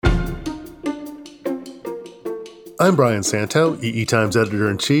I'm Brian Santo, EE Times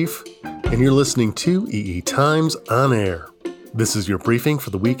Editor-in-Chief, and you're listening to EE Times On Air. This is your briefing for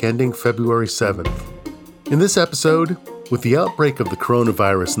the week ending February 7th. In this episode, with the outbreak of the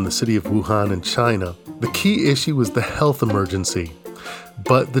coronavirus in the city of Wuhan in China, the key issue is the health emergency.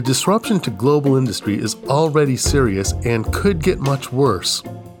 But the disruption to global industry is already serious and could get much worse.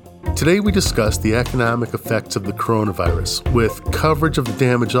 Today we discuss the economic effects of the coronavirus, with coverage of the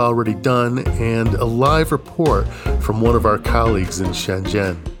damage already done and a live report from one of our colleagues in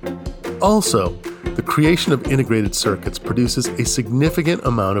Shenzhen. Also, the creation of integrated circuits produces a significant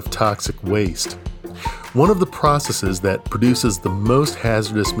amount of toxic waste. One of the processes that produces the most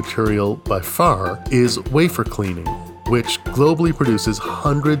hazardous material by far is wafer cleaning, which globally produces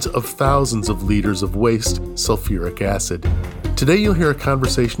hundreds of thousands of liters of waste sulfuric acid. Today you'll hear a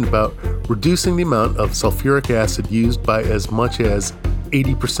conversation about reducing the amount of sulfuric acid used by as much as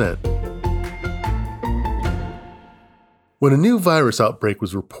 80%. When a new virus outbreak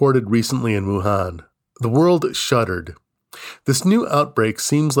was reported recently in Wuhan, the world shuddered. This new outbreak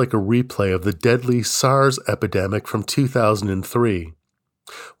seems like a replay of the deadly SARS epidemic from 2003.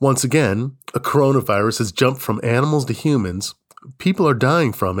 Once again, a coronavirus has jumped from animals to humans, people are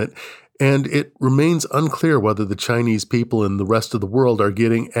dying from it, and it remains unclear whether the Chinese people and the rest of the world are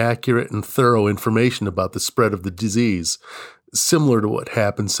getting accurate and thorough information about the spread of the disease, similar to what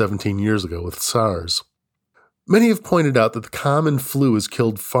happened 17 years ago with SARS. Many have pointed out that the common flu has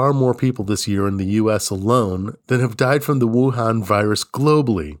killed far more people this year in the U.S. alone than have died from the Wuhan virus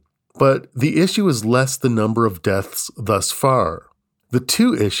globally. But the issue is less the number of deaths thus far. The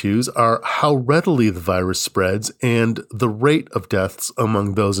two issues are how readily the virus spreads and the rate of deaths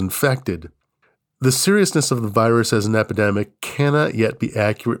among those infected. The seriousness of the virus as an epidemic cannot yet be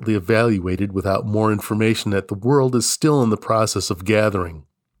accurately evaluated without more information that the world is still in the process of gathering.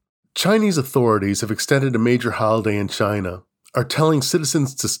 Chinese authorities have extended a major holiday in China, are telling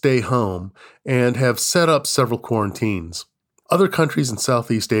citizens to stay home, and have set up several quarantines. Other countries in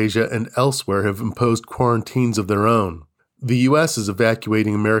Southeast Asia and elsewhere have imposed quarantines of their own. The U.S. is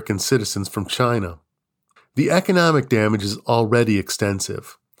evacuating American citizens from China. The economic damage is already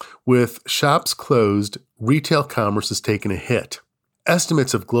extensive. With shops closed, retail commerce has taken a hit.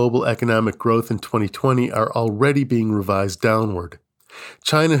 Estimates of global economic growth in 2020 are already being revised downward.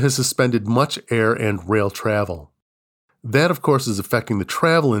 China has suspended much air and rail travel. That, of course, is affecting the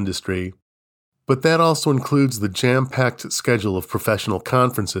travel industry, but that also includes the jam-packed schedule of professional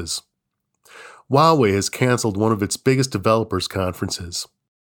conferences. Huawei has canceled one of its biggest developers' conferences.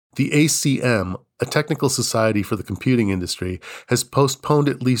 The ACM, a technical society for the computing industry, has postponed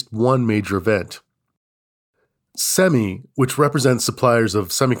at least one major event. SEMI, which represents suppliers of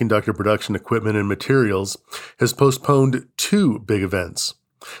semiconductor production equipment and materials, has postponed two big events.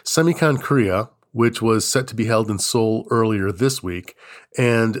 SEMICON Korea, which was set to be held in Seoul earlier this week,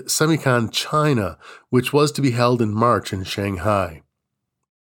 and SEMICON China, which was to be held in March in Shanghai.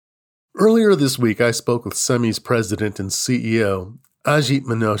 Earlier this week, I spoke with SEMI's president and CEO, Ajit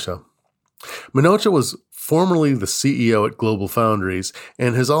Minocha. Minocha was formerly the CEO at GlobalFoundries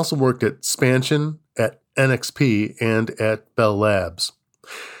and has also worked at Spansion, at NXP, and at Bell Labs.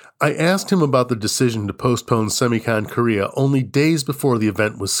 I asked him about the decision to postpone SEMICON Korea only days before the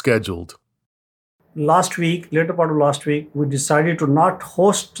event was scheduled. Later part of last week, we decided to not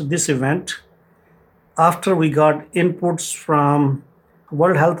host this event after we got inputs from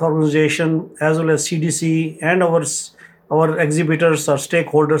World Health Organization as well as CDC and our exhibitors or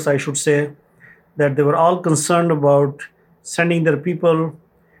stakeholders, I should say, that they were all concerned about sending their people,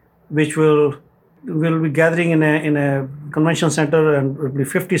 which will be gathering in a convention center, and probably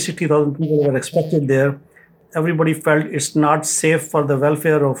 50,000-60,000 people were expected there. Everybody felt it's not safe for the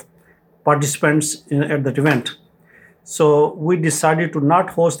welfare of participants at that event. So we decided to not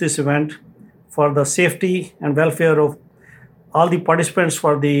host this event for the safety and welfare of all the participants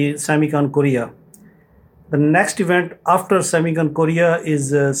for the SEMICON Korea. The next event after SEMICON Korea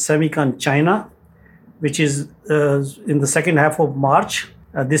is SEMICON China, which is in the second half of March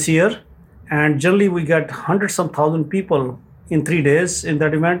this year. And generally we get hundreds of thousands of people in 3 days in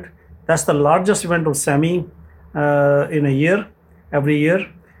that event. That's the largest event of SEMI in a year, every year.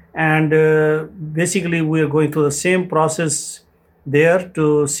 And basically we are going through the same process there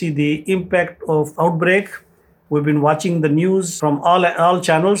to see the impact of outbreak. We've been watching the news from all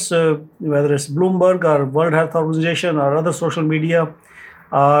channels, whether it's Bloomberg or World Health Organization or other social media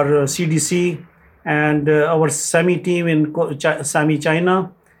or CDC, and our SEMI team in SEMI China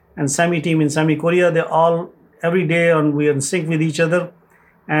and SEMI team in SEMI Korea. They all every day we are in sync with each other,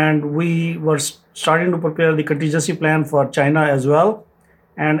 and we were starting to prepare the contingency plan for China as well.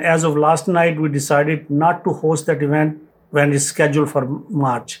 And as of last night, we decided not to host that event when it's scheduled for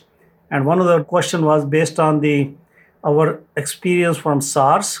March. And one of the question was based on our experience from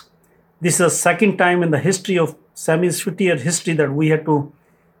SARS. This is the second time in the history of SEMI's 50-year history that we had to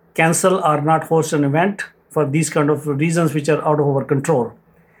cancel or not host an event for these kind of reasons which are out of our control.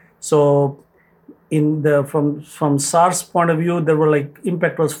 So from SARS point of view, there were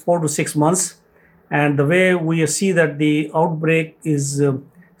impact was 4 to 6 months. And the way we see that the outbreak is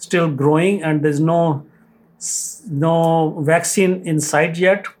still growing and there's no vaccine in sight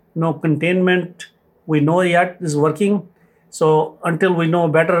yet, no containment we know yet is working. So until we know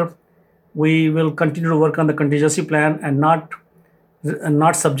better, we will continue to work on the contingency plan and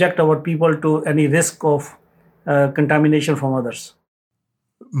not subject our people to any risk of contamination from others.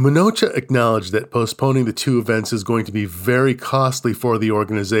 Minocha acknowledged that postponing the two events is going to be very costly for the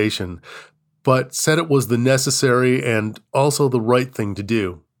organization, but said it was the necessary and also the right thing to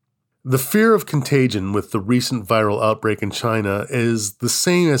do. The fear of contagion with the recent viral outbreak in China is the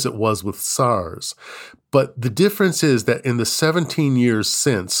same as it was with SARS, but the difference is that in the 17 years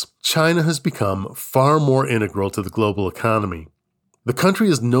since, China has become far more integral to the global economy. The country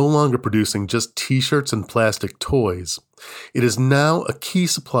is no longer producing just t-shirts and plastic toys. It is now a key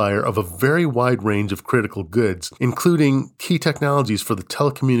supplier of a very wide range of critical goods, including key technologies for the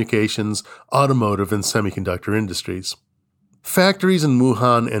telecommunications, automotive, and semiconductor industries. Factories in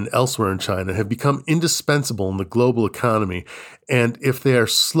Wuhan and elsewhere in China have become indispensable in the global economy, and if they are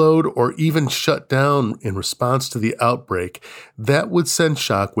slowed or even shut down in response to the outbreak, that would send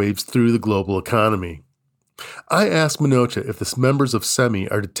shockwaves through the global economy. I asked Minocha if the members of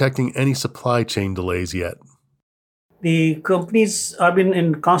SEMI are detecting any supply chain delays yet. The companies have been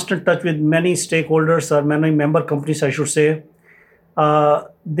in constant touch with many stakeholders, or many member companies, I should say.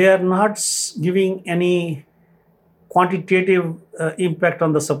 They are not giving any quantitative impact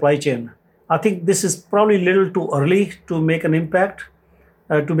on the supply chain. I think this is probably a little too early to make an impact,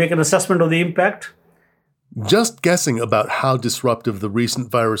 to make an assessment of the impact. Just guessing about how disruptive the recent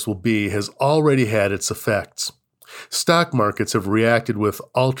virus will be has already had its effects. Stock markets have reacted with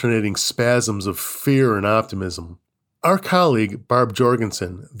alternating spasms of fear and optimism. Our colleague, Barb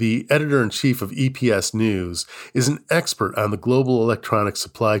Jorgensen, the editor-in-chief of EPS News, is an expert on the global electronic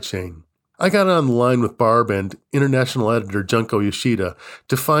supply chain. I got on the line with Barb and international editor Junko Yoshida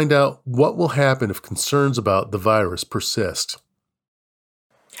to find out what will happen if concerns about the virus persist.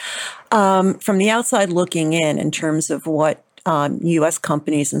 From the outside looking in terms of what U.S.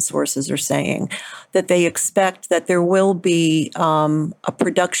 companies and sources are saying, that they expect that there will be a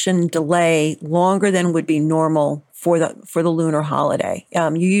production delay longer than would be normal for the lunar holiday.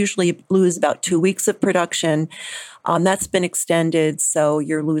 You usually lose about 2 weeks of production. That's been extended, so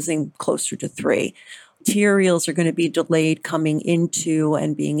you're losing closer to 3. Materials are going to be delayed coming into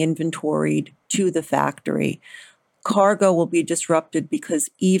and being inventoried to the factory. Cargo will be disrupted because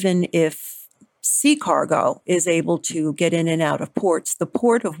even if sea cargo is able to get in and out of ports, the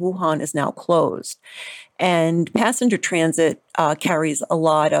port of Wuhan is now closed. And passenger transit carries a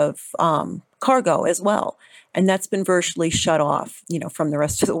lot of cargo as well. And that's been virtually shut off, from the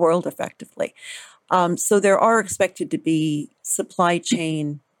rest of the world effectively. So there are expected to be supply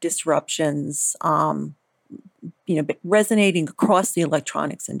chain disruptions, resonating across the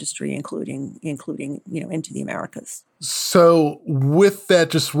electronics industry, including into the Americas. So with that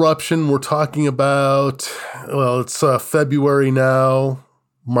disruption, we're talking about, it's February now,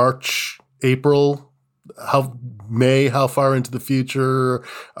 March, April. How far into the future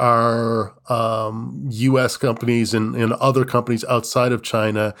are U.S. companies and other companies outside of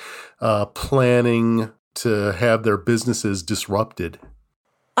China planning to have their businesses disrupted?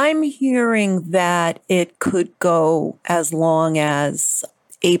 I'm hearing that it could go as long as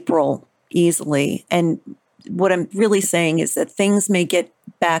April easily. And what I'm really saying is that things may get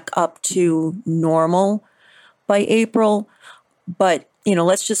back up to normal by April. But,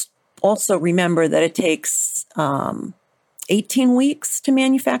 let's just also remember that it takes 18 weeks to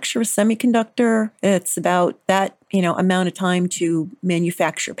manufacture a semiconductor. It's about that, amount of time to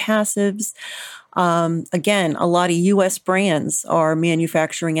manufacture passives. Again, a lot of U.S. brands are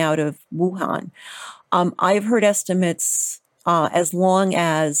manufacturing out of Wuhan. I've heard estimates as long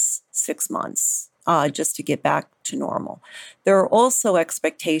as 6 months just to get back to normal. There are also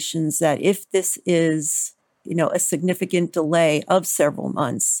expectations that if this is, a significant delay of several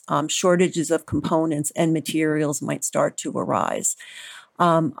months, shortages of components and materials might start to arise.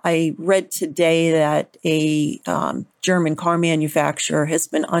 I read today that a German car manufacturer has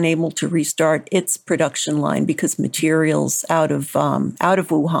been unable to restart its production line because materials out of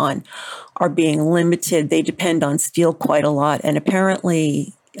Wuhan are being limited. They depend on steel quite a lot, and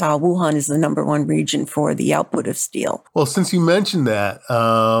apparently Wuhan is the number one region for the output of steel. Well, since you mentioned that,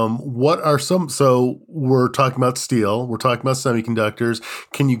 what are so we're talking about steel, we're talking about semiconductors.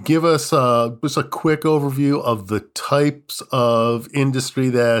 Can you give us just a quick overview of the types of industry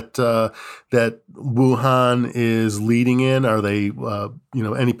that Wuhan is leading in? Are they,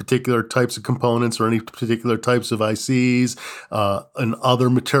 any particular types of components or any particular types of ICs and other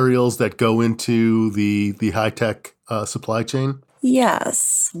materials that go into the high-tech supply chain?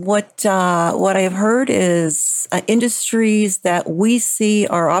 Yes. What I have heard is industries that we see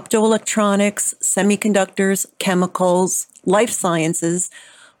are optoelectronics, semiconductors, chemicals, life sciences,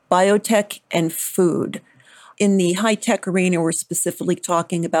 biotech, and food. In the high-tech arena, we're specifically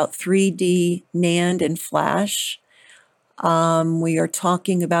talking about 3D, NAND, and flash. We are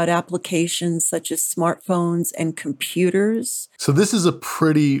talking about applications such as smartphones and computers. So this is a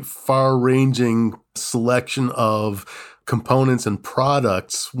pretty far-ranging selection of components and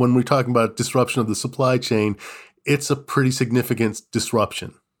products. When we're talking about disruption of the supply chain, it's a pretty significant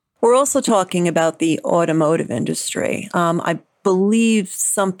disruption. We're also talking about the automotive industry. I believe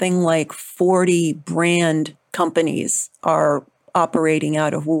something like 40 brand companies are operating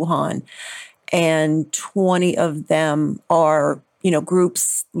out of Wuhan, and 20 of them are,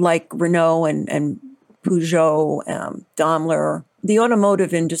 groups like Renault and Peugeot, Daimler. The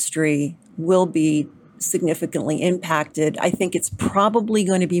automotive industry will be significantly impacted. I think it's probably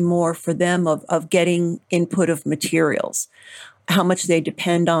going to be more for them of getting input of materials, how much they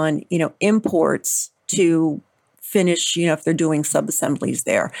depend on, imports to finish, if they're doing sub-assemblies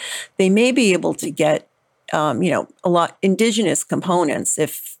there. They may be able to get, a lot indigenous components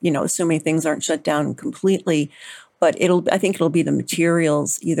if, assuming things aren't shut down completely. But I think it'll be the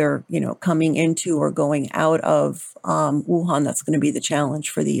materials either, coming into or going out of Wuhan that's going to be the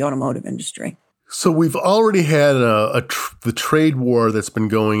challenge for the automotive industry. So we've already had the trade war that's been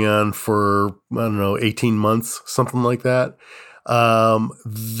going on for, 18 months, something like that.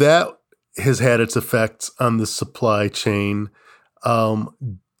 That has had its effects on the supply chain.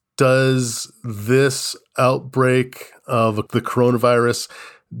 Does this outbreak of the coronavirus,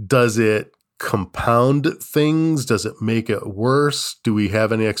 does it compound things? Does it make it worse? Do we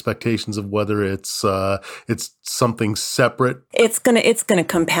have any expectations of whether it's something separate? It's gonna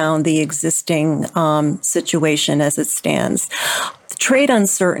compound the existing situation as it stands. The trade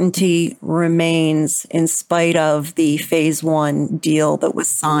uncertainty remains in spite of the phase one deal that was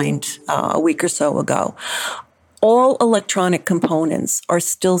signed a week or so ago. All electronic components are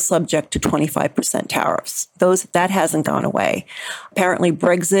still subject to 25% tariffs. That hasn't gone away. Apparently,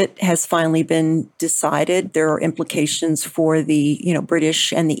 Brexit has finally been decided. There are implications for the,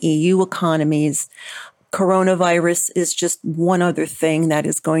 British and the EU economies. Coronavirus is just one other thing that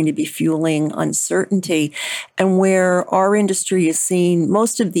is going to be fueling uncertainty. And where our industry is seeing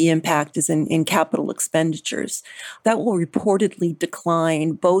most of the impact is in capital expenditures. That will reportedly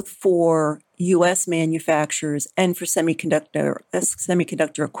decline both for U.S. manufacturers and for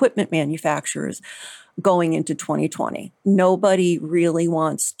semiconductor equipment manufacturers going into 2020. Nobody really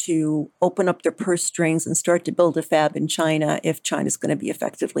wants to open up their purse strings and start to build a fab in China if China's going to be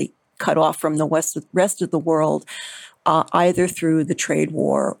effectively cut off from the rest of the world, either through the trade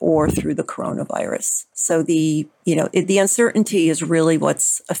war or through the coronavirus. So the uncertainty is really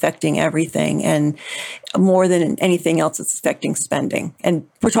what's affecting everything, and more than anything else, it's affecting spending. And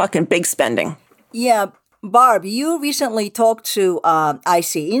we're talking big spending. Yeah. Barb, you recently talked to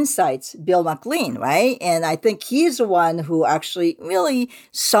IC Insights, Bill McLean, right? And I think he's the one who actually really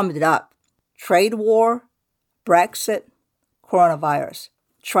summed it up. Trade war, Brexit, coronavirus.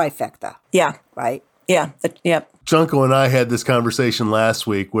 Trifecta. Yeah. Right? Yeah. Yeah. Junko and I had this conversation last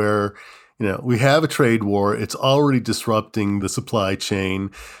week where, we have a trade war. It's already disrupting the supply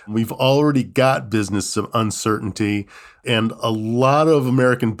chain. We've already got business uncertainty, and a lot of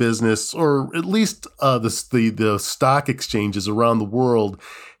American business, or at least the stock exchanges around the world,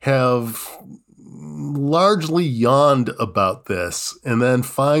 have largely yawned about this. And then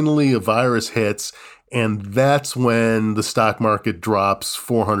finally a virus hits, and that's when the stock market drops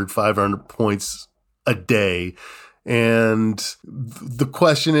 400, 500 points a day. And the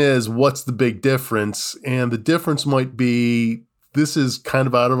question is, what's the big difference? And the difference might be, this is kind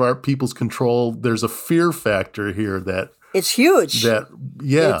of out of our people's control. There's a fear factor here that It's huge.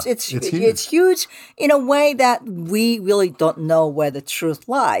 It's huge. It's huge in a way that we really don't know where the truth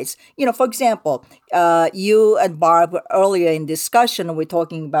lies. For example, you and Barb earlier in discussion, we're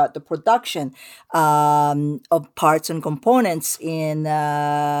talking about the production of parts and components in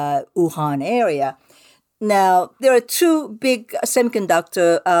Wuhan area. Now, there are two big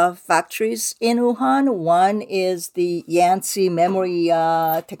semiconductor factories in Wuhan. One is the Yanxi Memory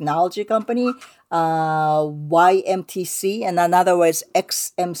Technology Company, YMTC, and another was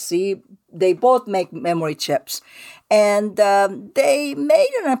XMC. They both make memory chips. And they made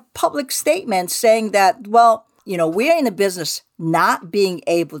a public statement saying that, we're in a business not being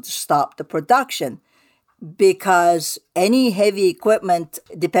able to stop the production because any heavy equipment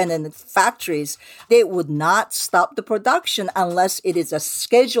dependent factories, they would not stop the production unless it is a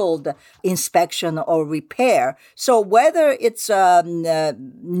scheduled inspection or repair. So whether it's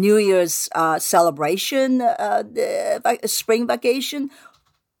New Year's celebration, spring vacation,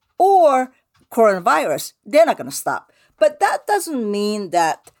 or coronavirus, they're not going to stop. But that doesn't mean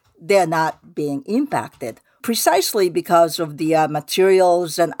that they're not being impacted. Precisely because of the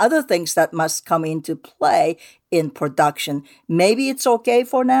materials and other things that must come into play in production. Maybe it's okay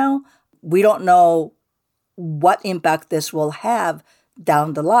for now. We don't know what impact this will have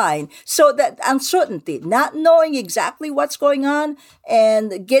down the line. So that uncertainty, not knowing exactly what's going on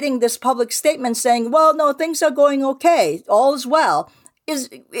and getting this public statement saying, no, things are going okay, all is well,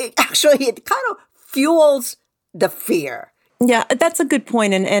 it kind of fuels the fear. Yeah, that's a good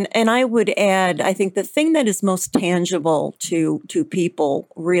point. And I would add, I think the thing that is most tangible to people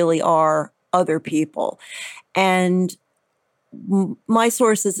really are other people. And my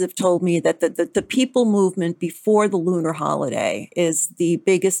sources have told me that the people movement before the lunar holiday is the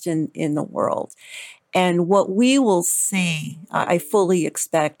biggest in the world. And what we will see, I fully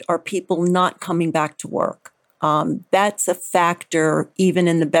expect, are people not coming back to work. That's a factor, even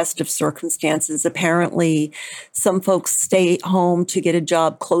in the best of circumstances. Apparently, some folks stay home to get a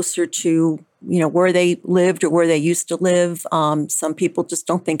job closer to, where they lived or where they used to live. Some people just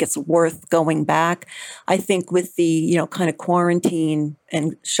don't think it's worth going back. I think with the, kind of quarantine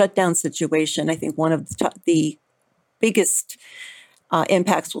and shutdown situation, I think one of the biggest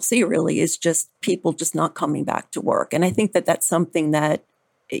impacts we'll see really is just people just not coming back to work. And I think that that's something that,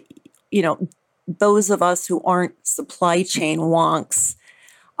 those of us who aren't supply chain wonks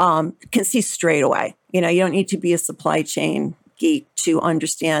can see straight away. You don't need to be a supply chain geek to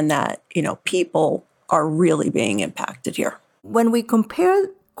understand that, people are really being impacted here. When we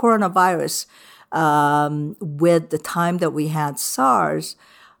compare coronavirus with the time that we had SARS,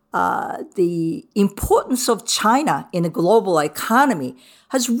 the importance of China in the global economy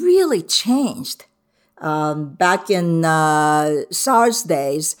has really changed. Back in SARS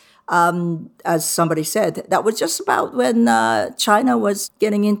days, as somebody said, that was just about when China was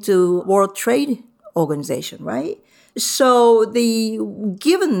getting into World Trade Organization, right? So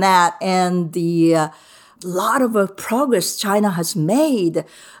given that and the lot of progress China has made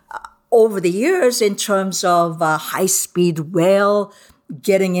over the years in terms of high-speed rail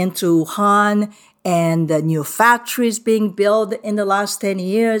getting into Wuhan and new factories being built in the last 10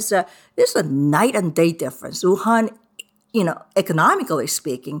 years, there's a night and day difference. Wuhan, economically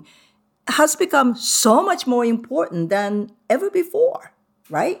speaking, has become so much more important than ever before,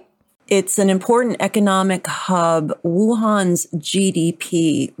 right? It's an important economic hub. Wuhan's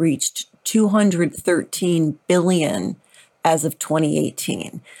GDP reached $213 billion as of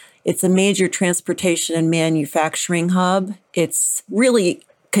 2018. It's a major transportation and manufacturing hub. It's really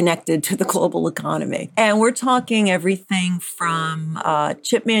connected to the global economy. And we're talking everything from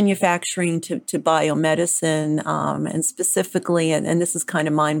chip manufacturing to biomedicine, and specifically, and this is kind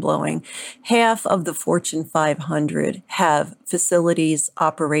of mind-blowing, half of the Fortune 500 have facilities,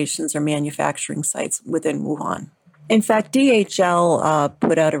 operations, or manufacturing sites within Wuhan. In fact, DHL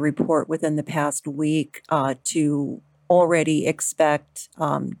put out a report within the past week to already expect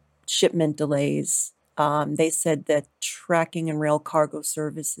shipment delays. They said that tracking and rail cargo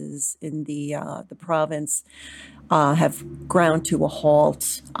services in the province have ground to a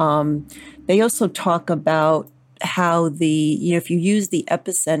halt. They also talk about how if you use the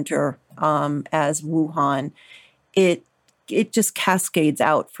epicenter as Wuhan, it just cascades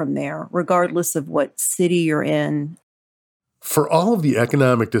out from there, regardless of what city you're in. For all of the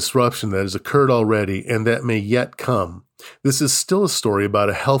economic disruption that has occurred already and that may yet come, this is still a story about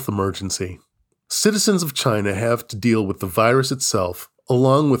a health emergency. Citizens of China have to deal with the virus itself,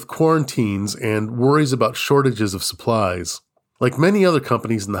 along with quarantines and worries about shortages of supplies. Like many other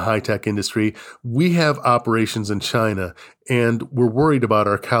companies in the high-tech industry, we have operations in China, and we're worried about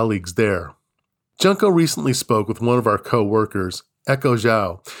our colleagues there. Junko recently spoke with one of our co-workers, Echo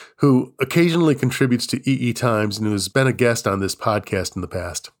Zhao, who occasionally contributes to EE Times and who has been a guest on this podcast in the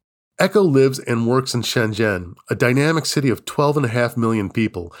past. Echo lives and works in Shenzhen, a dynamic city of 12.5 million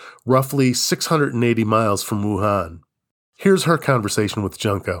people, roughly 680 miles from Wuhan. Here's her conversation with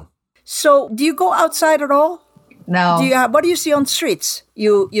Junko. So, do you go outside at all? No. What do you see on streets?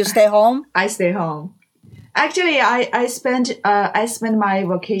 You stay home? I stay home. Actually, I spent my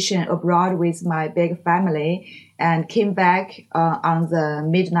vacation abroad with my big family and came back on the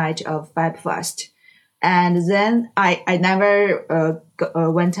midnight of Feb 1st. And then I never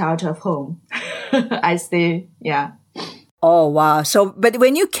went out of home. I stay, yeah. Oh, wow. So, but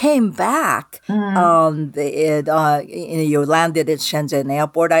when you came back, you landed at Shenzhen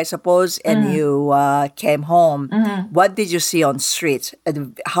Airport, I suppose, and you came home. What did you see on streets?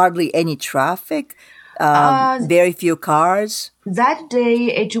 Hardly any traffic? Very few cars? That day,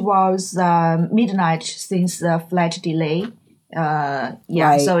 it was midnight since the flight delay.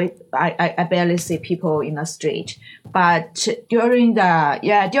 Right. So I barely see people in the street. But during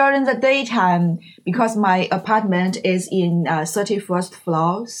the daytime, because my apartment is in 31st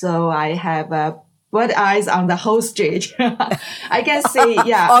floor, so I have bird eyes on the whole street. I can see,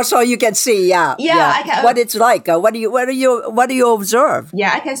 yeah. Also, you can see, yeah. I can. What it's like. What do you observe?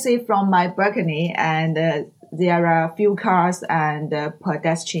 Yeah, I can see from my balcony, and there are few cars and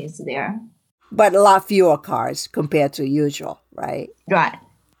pedestrians there. But a lot fewer cars compared to usual, right? Right.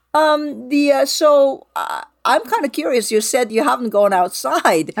 So I'm kind of curious. You said you haven't gone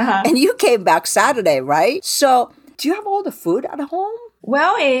outside, and you came back Saturday, right? So do you have all the food at home?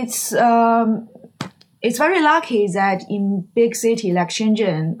 Well, it's very lucky that in big city like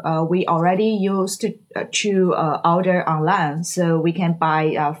Shenzhen, we already used to order online, so we can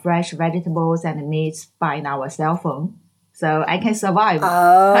buy fresh vegetables and meats by our cell phone. So I can survive.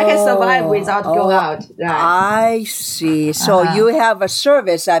 I can survive without going out. Right. I see. So you have a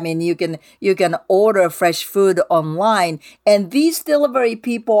service. I mean, you can order fresh food online, and these delivery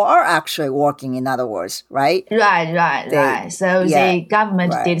people are actually working. In other words, right? Right. So the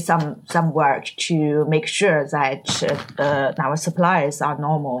government did some work to make sure that our supplies are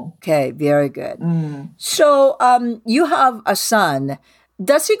normal. Okay, very good. So you have a son.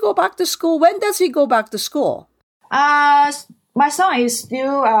 Does he go back to school? When does he go back to school? My son is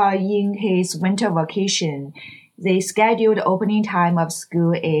still in his winter vacation. The scheduled opening time of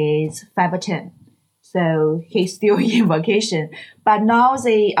school is February 10th. So he's still in vacation. But now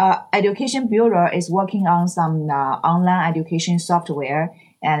the Education Bureau is working on some online education software.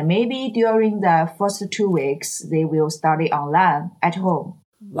 And maybe during the first 2 weeks, they will study online at home.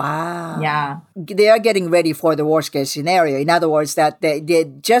 Wow. Yeah. They are getting ready for the worst case scenario. In other words, that they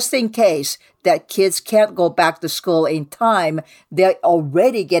did just in case that kids can't go back to school in time, they're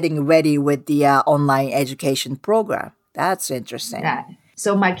already getting ready with the online education program. That's interesting. Yeah.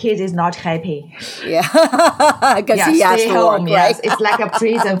 So my kid is not happy. Yeah. Because he has to home, work, right? Yes. It's like a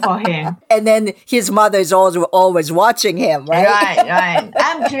prison for him. And then his mother is always watching him, right? Right.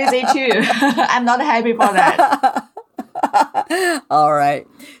 I'm crazy too. I'm not happy for that. All right.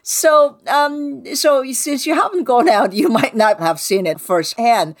 So, since you haven't gone out, you might not have seen it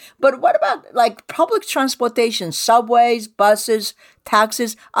firsthand. But what about like public transportation, subways, buses,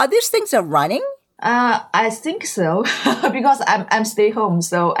 taxis? Are these things running? I think so, because I'm stay home.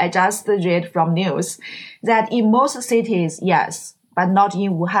 So I just read from news that in most cities, yes, but not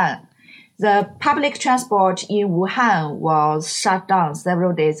in Wuhan. The public transport in Wuhan was shut down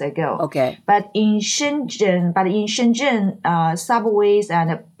several days ago. Okay. But in Shenzhen, subways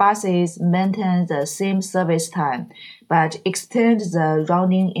and buses maintain the same service time, but extend the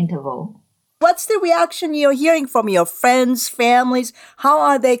running interval. What's the reaction you're hearing from your friends, families? How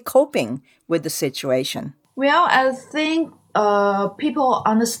are they coping with the situation? Well, I think people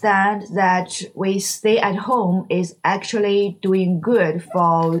understand that we stay at home is actually doing good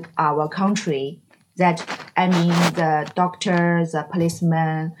for our country. The doctors, the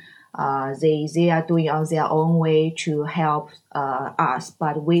policemen, they are doing on their own way to help us.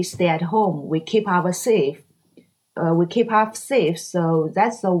 But we stay at home. We keep us safe. So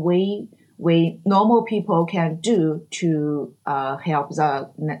that's the way normal people can do to help the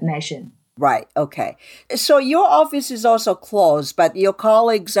nation. Right. Okay. So your office is also closed, but your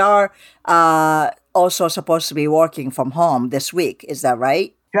colleagues are also supposed to be working from home this week. Is that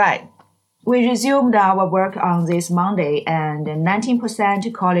right? Right. We resumed our work on this Monday, and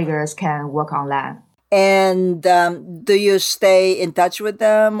 19% colleagues can work online. And do you stay in touch with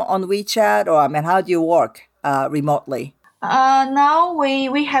them on WeChat, or how do you work remotely? Now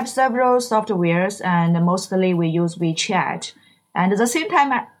we have several softwares, and mostly we use WeChat. And at the same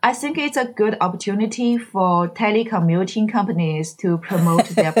time, I think it's a good opportunity for telecommuting companies to promote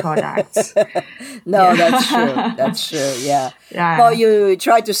their products. No, that's true. That's true. Yeah. Yeah. Well, you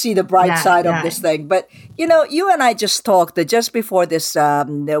try to see the bright side of yeah. this thing. But, you and I just talked just before this,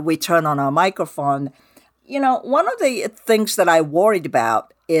 we turn on our microphone. One of the things that I worried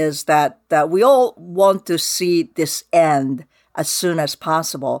about is that we all want to see this end as soon as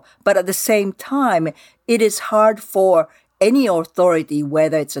possible. But at the same time, it is hard for any authority,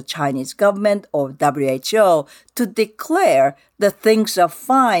 whether it's a Chinese government or WHO, to declare that things are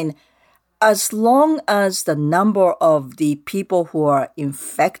fine as long as the number of the people who are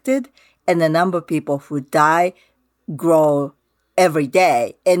infected and the number of people who die grow every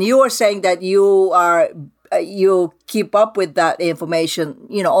day. And you are saying that you keep up with that information,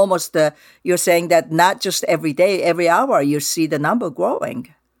 almost you're saying that not just every day, every hour, you see the number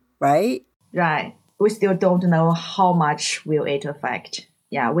growing, right? Right. We still don't know how much will it affect.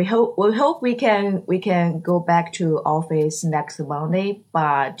 Yeah, we hope we can go back to office next Monday,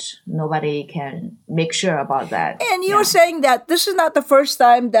 but nobody can make sure about that. And you're saying that this is not the first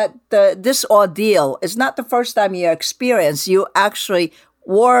time that this ordeal is not the first time you experienced. You actually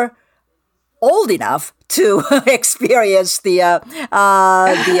were old enough to experience the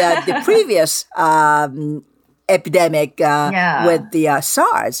previous epidemic with the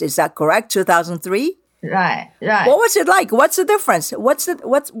SARS. Is that correct? 2003. Right. What was it like? What's the difference? What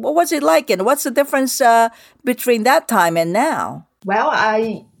was it like, and what's the difference between that time and now? Well,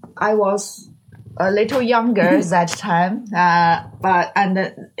 I was a little younger that time, but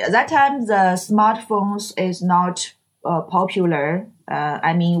at that time the smartphones is not popular.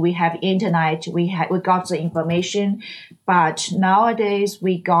 We have internet, we got the information, but nowadays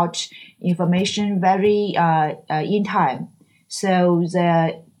we got information very in time. So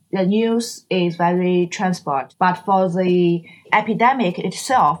the news is very transport. But for the epidemic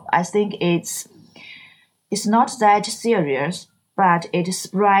itself, I think it's not that serious, but it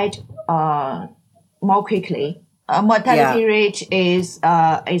spread more quickly. Mortality rate is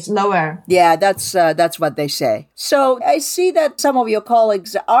lower. Yeah, that's what they say. So I see that some of your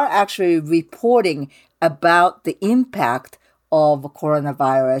colleagues are actually reporting about the impact of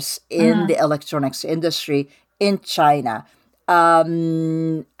coronavirus in the electronics industry in China.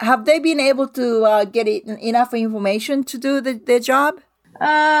 Have they been able to get enough information to do their job?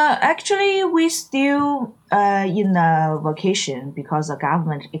 Actually, we still in a vacation because the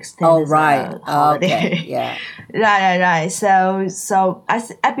government extended the holiday. Okay. Yeah. Right. So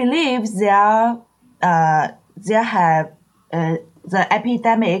I believe they have the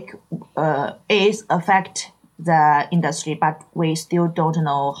epidemic is affect the industry, but we still don't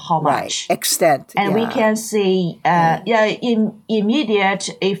know how much extent. And we can see immediate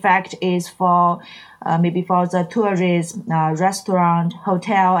effect is for maybe for the tourism, restaurant,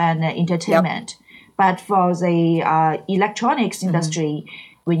 hotel, and entertainment. But for the electronics industry,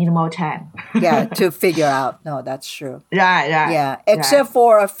 we need more time. To figure out. No, that's true. Right. Yeah, except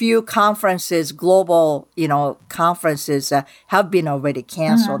for a few conferences, global, conferences have been already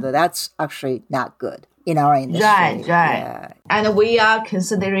canceled. That's actually not good in our industry. Right. Yeah. And we are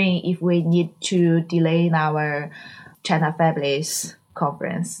considering if we need to delay our China Fabless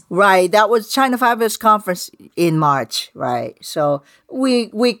conference. Right. That was China Fabless conference in March. Right. So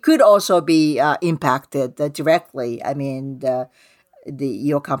we could also be impacted directly. I mean,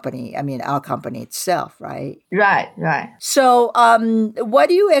 your company, our company itself, right? Right. So, what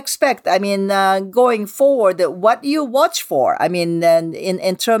do you expect? Going forward, what do you watch for?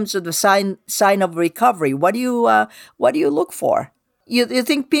 In terms of the sign of recovery, what do you look for? You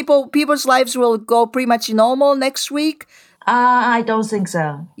think people's lives will go pretty much normal next week? I don't think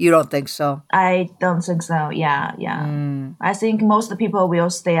so. You don't think so? I don't think so. Yeah. I think most people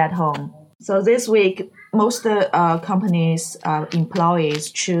will stay at home. So this week, most companies'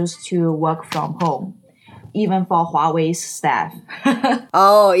 employees choose to work from home, even for Huawei's staff.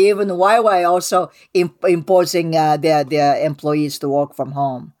 Oh, even Huawei also imposing their employees to work from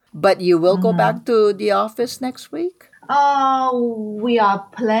home. But you will go back to the office next week? We are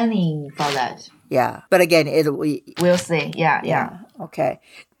planning for that. Yeah, but again, we'll see. Yeah. Okay.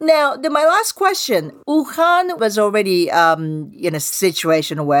 Now, my last question. Wuhan was already in a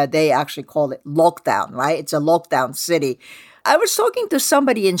situation where they actually call it lockdown, right? It's a lockdown city. I was talking to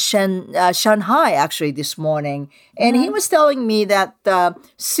somebody in Shanghai actually this morning, and he was telling me that the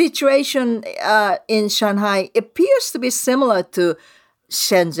situation in Shanghai appears to be similar to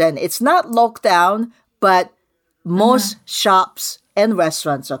Shenzhen. It's not lockdown, but most shops and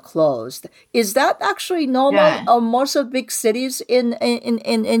restaurants are closed. Is that actually normal on most of big cities in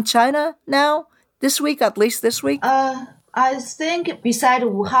China now? At least this week? I think beside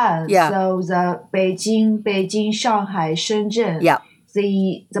Wuhan, so the Beijing, Shanghai, Shenzhen,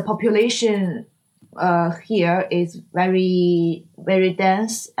 the population here is very, very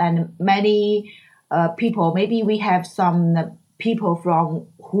dense, and many people. Maybe we have some people from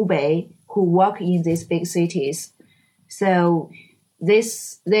Hubei who work in these big cities. So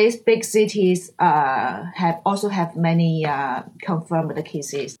these big cities have many confirmed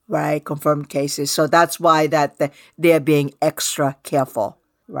cases. Right, confirmed cases. So that's why that they're being extra careful.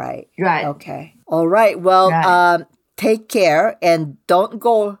 Right. Right. Okay. All right. Well, take care and don't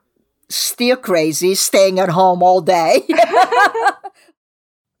go stir crazy staying at home all day.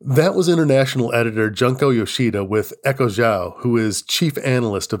 That was international editor Junko Yoshida with Echo Zhao, who is chief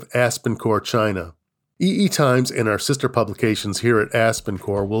analyst of AspenCore China. EE Times and our sister publications here at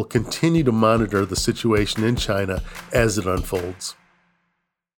AspenCore will continue to monitor the situation in China as it unfolds.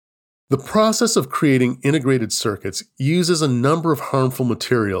 The process of creating integrated circuits uses a number of harmful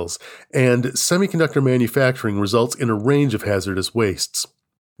materials, and semiconductor manufacturing results in a range of hazardous wastes.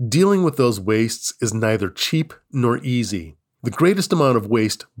 Dealing with those wastes is neither cheap nor easy. The greatest amount of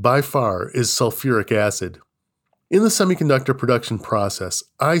waste, by far, is sulfuric acid. In the semiconductor production process,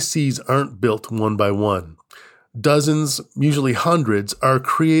 ICs aren't built one by one. Dozens, usually hundreds, are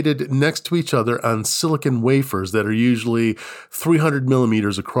created next to each other on silicon wafers that are usually 300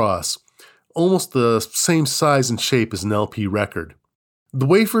 millimeters across, almost the same size and shape as an LP record. The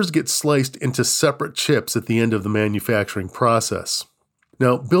wafers get sliced into separate chips at the end of the manufacturing process.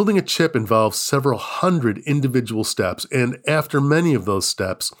 Now, building a chip involves several hundred individual steps, and after many of those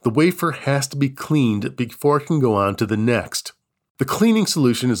steps, the wafer has to be cleaned before it can go on to the next. The cleaning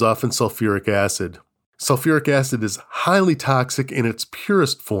solution is often sulfuric acid. Sulfuric acid is highly toxic in its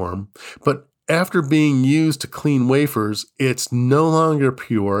purest form, but after being used to clean wafers, it's no longer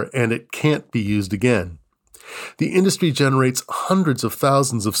pure and it can't be used again. The industry generates hundreds of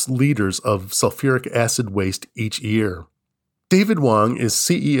thousands of liters of sulfuric acid waste each year. David Wang is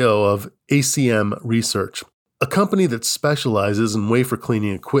CEO of ACM Research, a company that specializes in wafer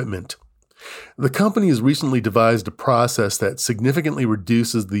cleaning equipment. The company has recently devised a process that significantly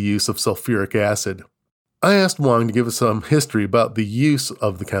reduces the use of sulfuric acid. I asked Wang to give us some history about the use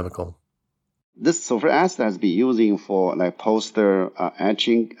of the chemical. This sulfuric acid has been using for like poster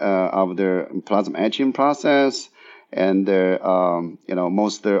etching of the plasma etching process, and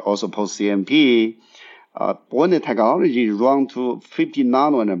most also post CMP. When the technology run to 50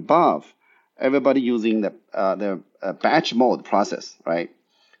 nano and above, everybody using the batch mode process, right?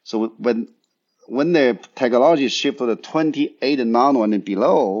 So when the technology shift to the 28 nano and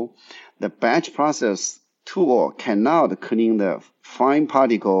below, the batch process tool cannot clean the fine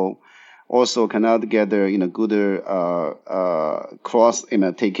particle, also cannot get the good cross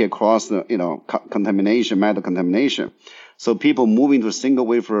take care cross contamination, metal contamination. So people moving to single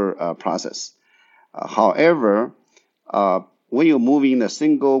wafer process. However, when you're moving the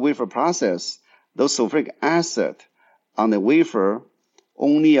single wafer process, those sulfuric acid on the wafer,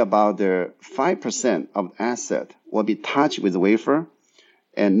 only about the 5% of acid will be touched with the wafer,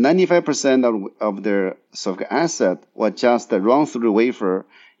 and 95% of the sulfuric acid will just run through the wafer,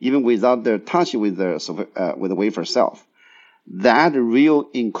 even without the touch with the wafer itself. That will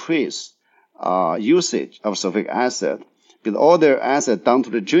increase usage of sulfuric acid, because all the acid down to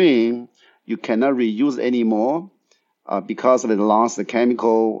the drain, you cannot reuse anymore because it lost the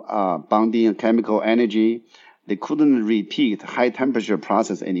chemical bonding and chemical energy. They couldn't repeat high temperature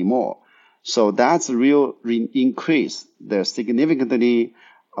process anymore. So that's real increase the significantly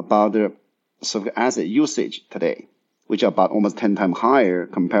about the sulfuric acid usage today, which are about almost 10 times higher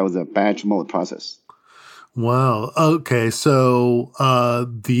compared with the batch mode process. Wow. Okay. So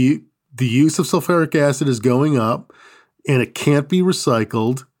the use of sulfuric acid is going up, and it can't be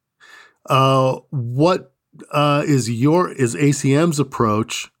recycled. What is ACM's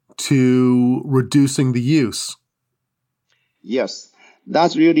approach to reducing the use? Yes,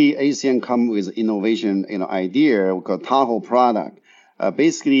 that's really ACM come with innovation, idea called Tahoe product.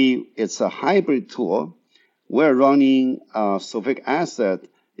 Basically, it's a hybrid tool. We're running sulfuric acid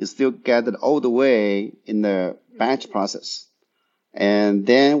is still gathered all the way in the batch process, and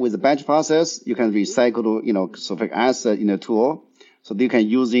then with the batch process, you can recycle sulfuric acid in the tool. So you can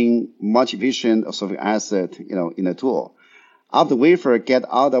using much efficient sulfuric acid, in the tool. After wafer get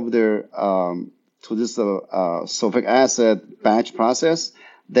out of the to this sulfuric acid batch process,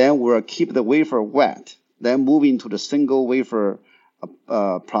 then we'll keep the wafer wet, then move into the single wafer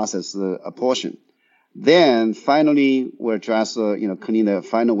process portion. Then finally, we'll just clean the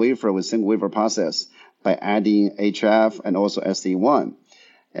final wafer with single wafer process by adding HF and also SC1.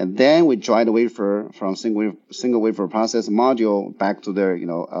 And then we dry the wafer from single wafer process module back to the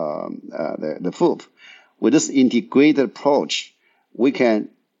the FOUP. With this integrated approach, we can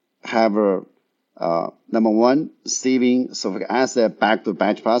have a number one, saving sulfuric acid back to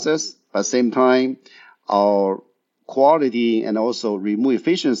batch process. At the same time, our quality and also remove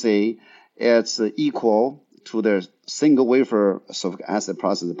efficiency is equal to the single wafer sulfuric acid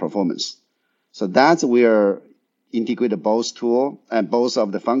process performance. So that's where integrated both tool and both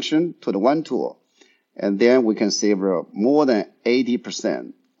of the function to the one tool. And then we can save more than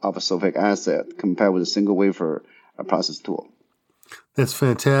 80% of sulfuric acid compared with a single wafer process tool. That's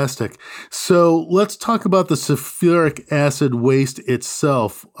fantastic. So let's talk about the sulfuric acid waste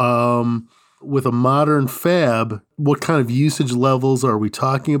itself. With a modern fab, what kind of usage levels are we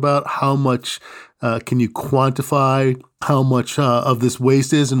talking about? How much can you quantify how much of this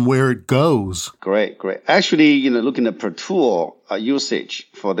waste is and where it goes? Great. Actually, looking at per tool usage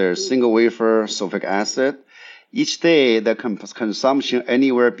for their single wafer sulfuric acid, each day the consumption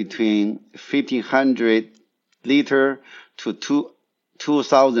anywhere between 1,500 liter to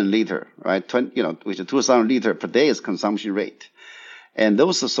 2,000 liter, right? Which is 2,000 liter per day is consumption rate, and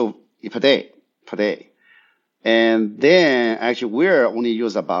those are so per day. And then actually we're only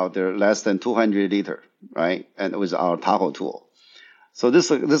use about less than 200 liter, right? And with our Tahoe tool. So this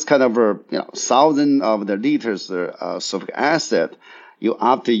kind of 1,000 of the liters sulfuric acid, you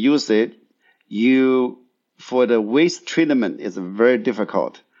after use it, for the waste treatment is very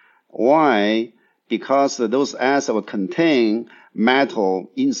difficult. Why? Because those acids will contain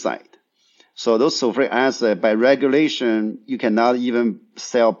metal inside. So those sulfuric acid, by regulation, you cannot even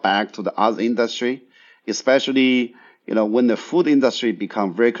sell back to the other industry, especially when the food industry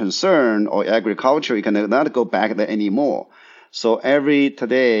become very concerned or agriculture, you cannot go back there anymore. So every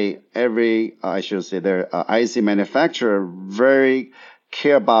IC manufacturer very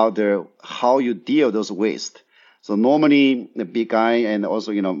care about how you deal with those waste. So normally the big guy and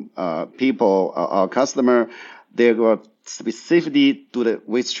also people, our customer, they will specifically do the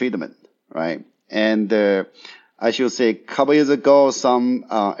waste treatment, right? And I should say, a couple years ago, some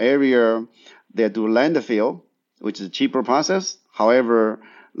area they do landfill, which is a cheaper process. However,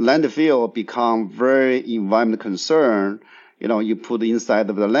 landfill become very environment concern. You put inside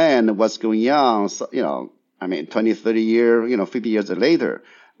of the land what's going on. So, 20, 30 years, 50 years later,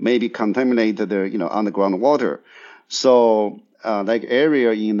 maybe contaminate the underground water. So like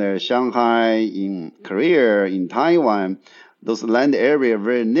area in Shanghai, in Korea, in Taiwan, those land area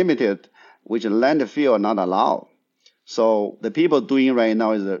very limited, which landfill are not allowed. So the people doing right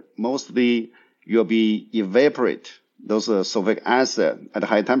now is mostly you'll be evaporate those sulfuric acid at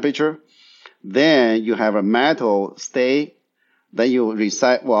high temperature. Then you have a metal stay. Then you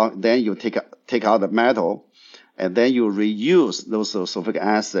then you take out the metal, and then you reuse those sulfuric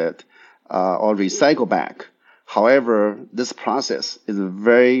acid or recycle back. However, this process is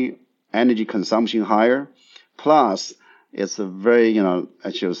very energy consumption higher. Plus, it's a very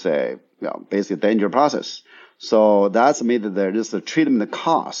basically dangerous process. So that's made the treatment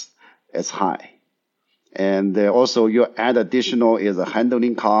cost is high. And also you add additional is a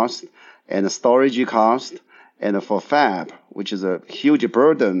handling cost and a storage cost, and for fab, which is a huge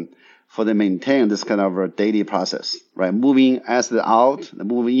burden for them maintain this kind of a daily process, right? Moving acid out,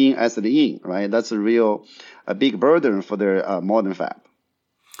 moving in acid in, right? That's a big burden for their modern fab.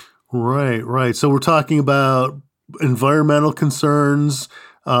 Right. So we're talking about environmental concerns,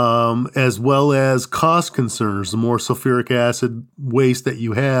 as well as cost concerns. The more sulfuric acid waste that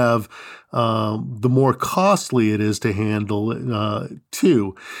you have, the more costly it is to handle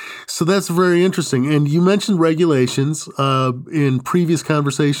too. So that's very interesting. And you mentioned regulations. In previous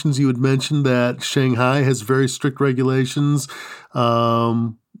conversations, you had mentioned that Shanghai has very strict regulations,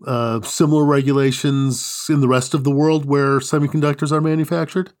 similar regulations in the rest of the world where semiconductors are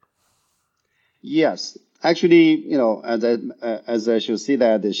manufactured? Yes. Actually, as I should see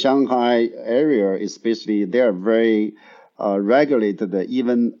that the Shanghai area, especially, they are very regulated,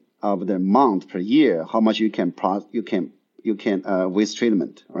 even of the amount per year, how much you can waste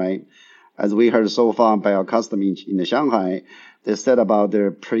treatment, right? As we heard so far by our customer in Shanghai, they said about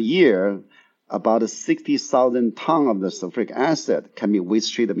per year, about 60,000 tons of the sulfuric acid can be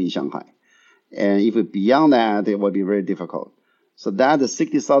waste treated in Shanghai. And if beyond that, it will be very difficult. So that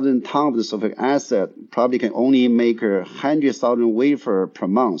 60,000 tons of the sulfuric acid probably can only make 100,000 wafer per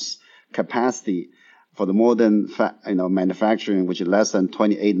month capacity for the modern manufacturing, which is less than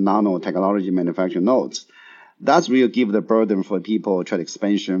 28 nano technology manufacturing nodes. That's really give the burden for people try to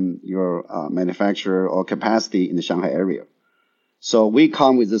expansion your manufacture or capacity in the Shanghai area. So we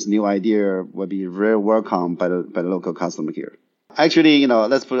come with this new idea will be very welcome by the local customer here. Actually,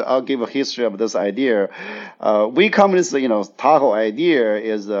 I'll give a history of this idea. We come with this, Tahoe idea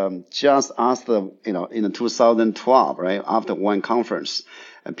is just after, in 2012, right, after one conference.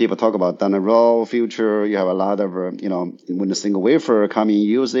 And people talk about down the road future. You have a lot of, when the single wafer coming in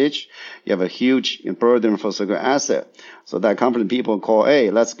usage, you have a huge burden for sulfuric acid. So that conference people call,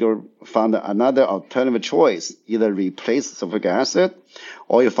 hey, let's go find another alternative choice, either replace sulfuric acid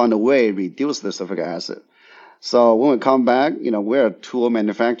or you find a way to reduce the sulfuric acid. So when we come back, we're a tool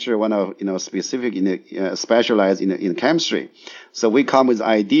manufacturer, one of, specific specialized in chemistry. So we come with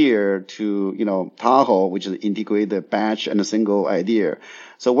idea to, Tahoe, which is integrated batch and a single idea.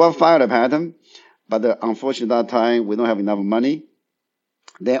 So we'll file a patent, but unfortunately at that time, we don't have enough money.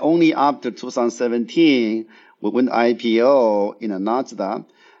 Then only after 2017, we went IPO in a NASDAQ,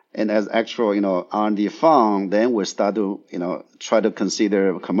 and as actual, R&D fund, then we start to, try to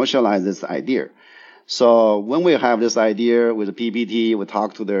consider commercialize this idea. So when we have this idea with the PPT, we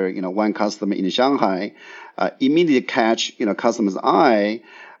talk to their, one customer in Shanghai, immediately catch, customer's eye.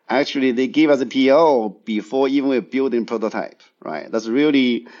 Actually, they give us a PO before even we're building prototype, right? That's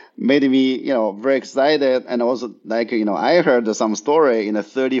really made me, very excited. And also I heard some story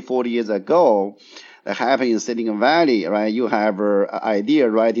 30, 40 years ago that happened in Silicon Valley, right? You have an idea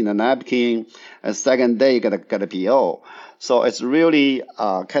right in a napkin, and second day you get a PO. So it's really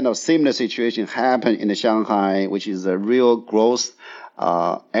kind of similar situation happen in Shanghai, which is a real growth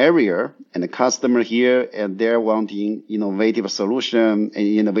area, and the customer here, and they're wanting innovative solution and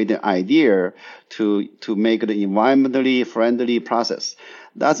innovative idea to make the environmentally friendly process.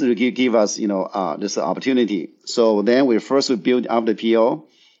 That's what give us this opportunity. So then we build up the PO,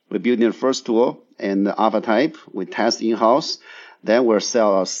 we build the first tool and the alpha type, we test in-house, then we'll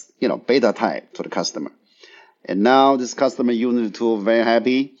sell beta type to the customer. And now this customer using the tool very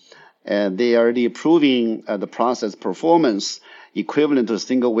happy, and they are already proving the process performance equivalent to a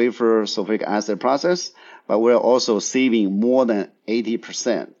single wafer sulfuric acid process, but we're also saving more than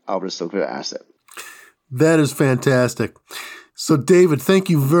 80% of the sulfuric acid. That is fantastic. So, David, thank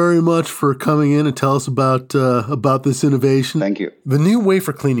you very much for coming in and tell us about this innovation. Thank you. The new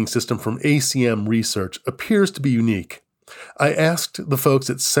wafer cleaning system from ACM Research appears to be unique. I asked the folks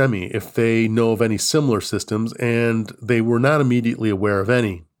at SEMI if they know of any similar systems, and they were not immediately aware of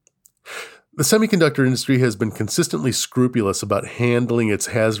any. The semiconductor industry has been consistently scrupulous about handling its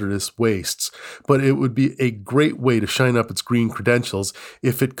hazardous wastes, but it would be a great way to shine up its green credentials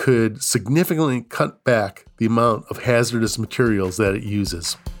if it could significantly cut back the amount of hazardous materials that it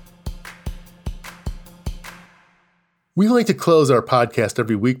uses. We like to close our podcast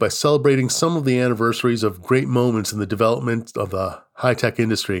every week by celebrating some of the anniversaries of great moments in the development of the high-tech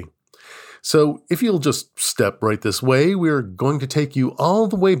industry. So if you'll just step right this way, we're going to take you all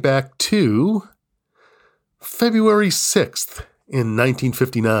the way back to February 6th in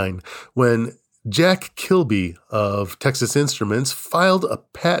 1959, when Jack Kilby of Texas Instruments filed a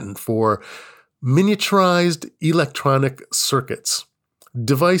patent for miniaturized electronic circuits,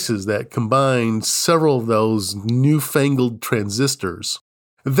 devices that combined several of those newfangled transistors.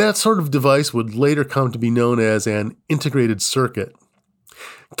 That sort of device would later come to be known as an integrated circuit.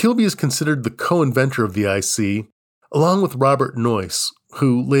 Kilby is considered the co-inventor of the IC, along with Robert Noyce,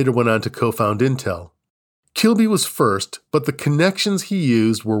 who later went on to co-found Intel. Kilby was first, but the connections he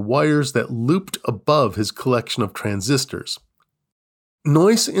used were wires that looped above his collection of transistors.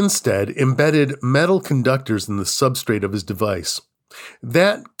 Noyce instead embedded metal conductors in the substrate of his device.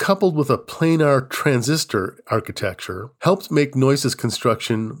 That, coupled with a planar transistor architecture, helped make Noyce's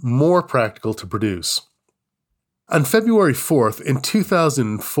construction more practical to produce. On February 4th, in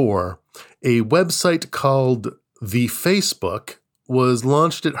 2004, a website called The Facebook was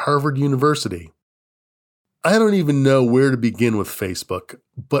launched at Harvard University. I don't even know where to begin with Facebook,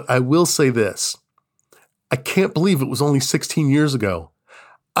 but I will say this. I can't believe it was only 16 years ago.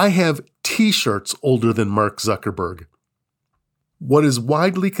 I have t-shirts older than Mark Zuckerberg. What is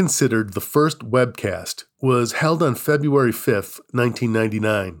widely considered the first webcast was held on February 5th,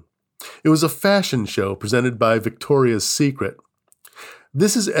 1999. It was a fashion show presented by Victoria's Secret.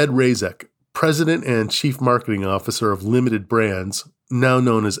 This is Ed Razek, President and Chief Marketing Officer of Limited Brands, now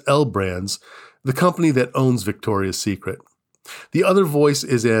known as L Brands, the company that owns Victoria's Secret. The other voice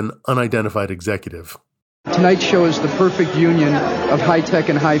is an unidentified executive. Tonight's show is the perfect union of high-tech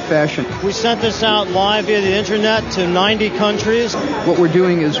and high fashion. We sent this out live via the internet to 90 countries. What we're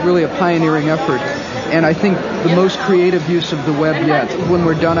doing is really a pioneering effort, and I think the most creative use of the web yet. When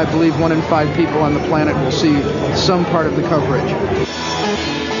we're done, I believe 1 in 5 people on the planet will see some part of the coverage.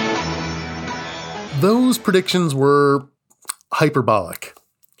 Those predictions were hyperbolic.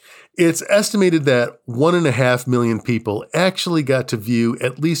 It's estimated that 1.5 million people actually got to view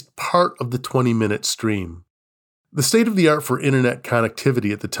at least part of the 20-minute stream. The state-of-the-art for internet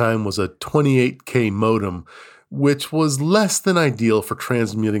connectivity at the time was a 28K modem, which was less than ideal for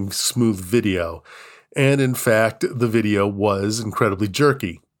transmitting smooth video, and in fact, the video was incredibly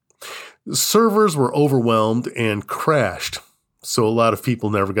jerky. Servers were overwhelmed and crashed, so a lot of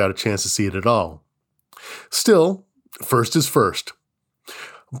people never got a chance to see it at all. Still, first is first.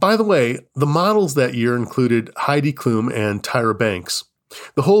 By the way, the models that year included Heidi Klum and Tyra Banks.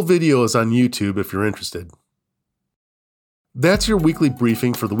 The whole video is on YouTube if you're interested. That's your weekly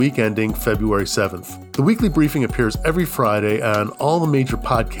briefing for the week ending February 7th. The weekly briefing appears every Friday on all the major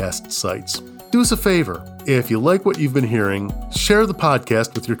podcast sites. Do us a favor. If you like what you've been hearing, share the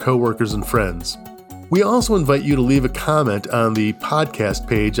podcast with your coworkers and friends. We also invite you to leave a comment on the podcast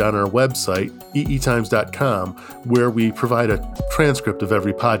page on our website, eetimes.com, where we provide a transcript of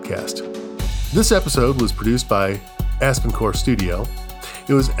every podcast. This episode was produced by AspenCore Studio.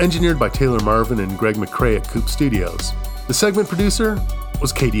 It was engineered by Taylor Marvin and Greg McCrae at Coop Studios. The segment producer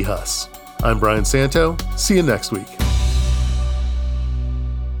was Katie Huss. I'm Brian Santo. See you next week.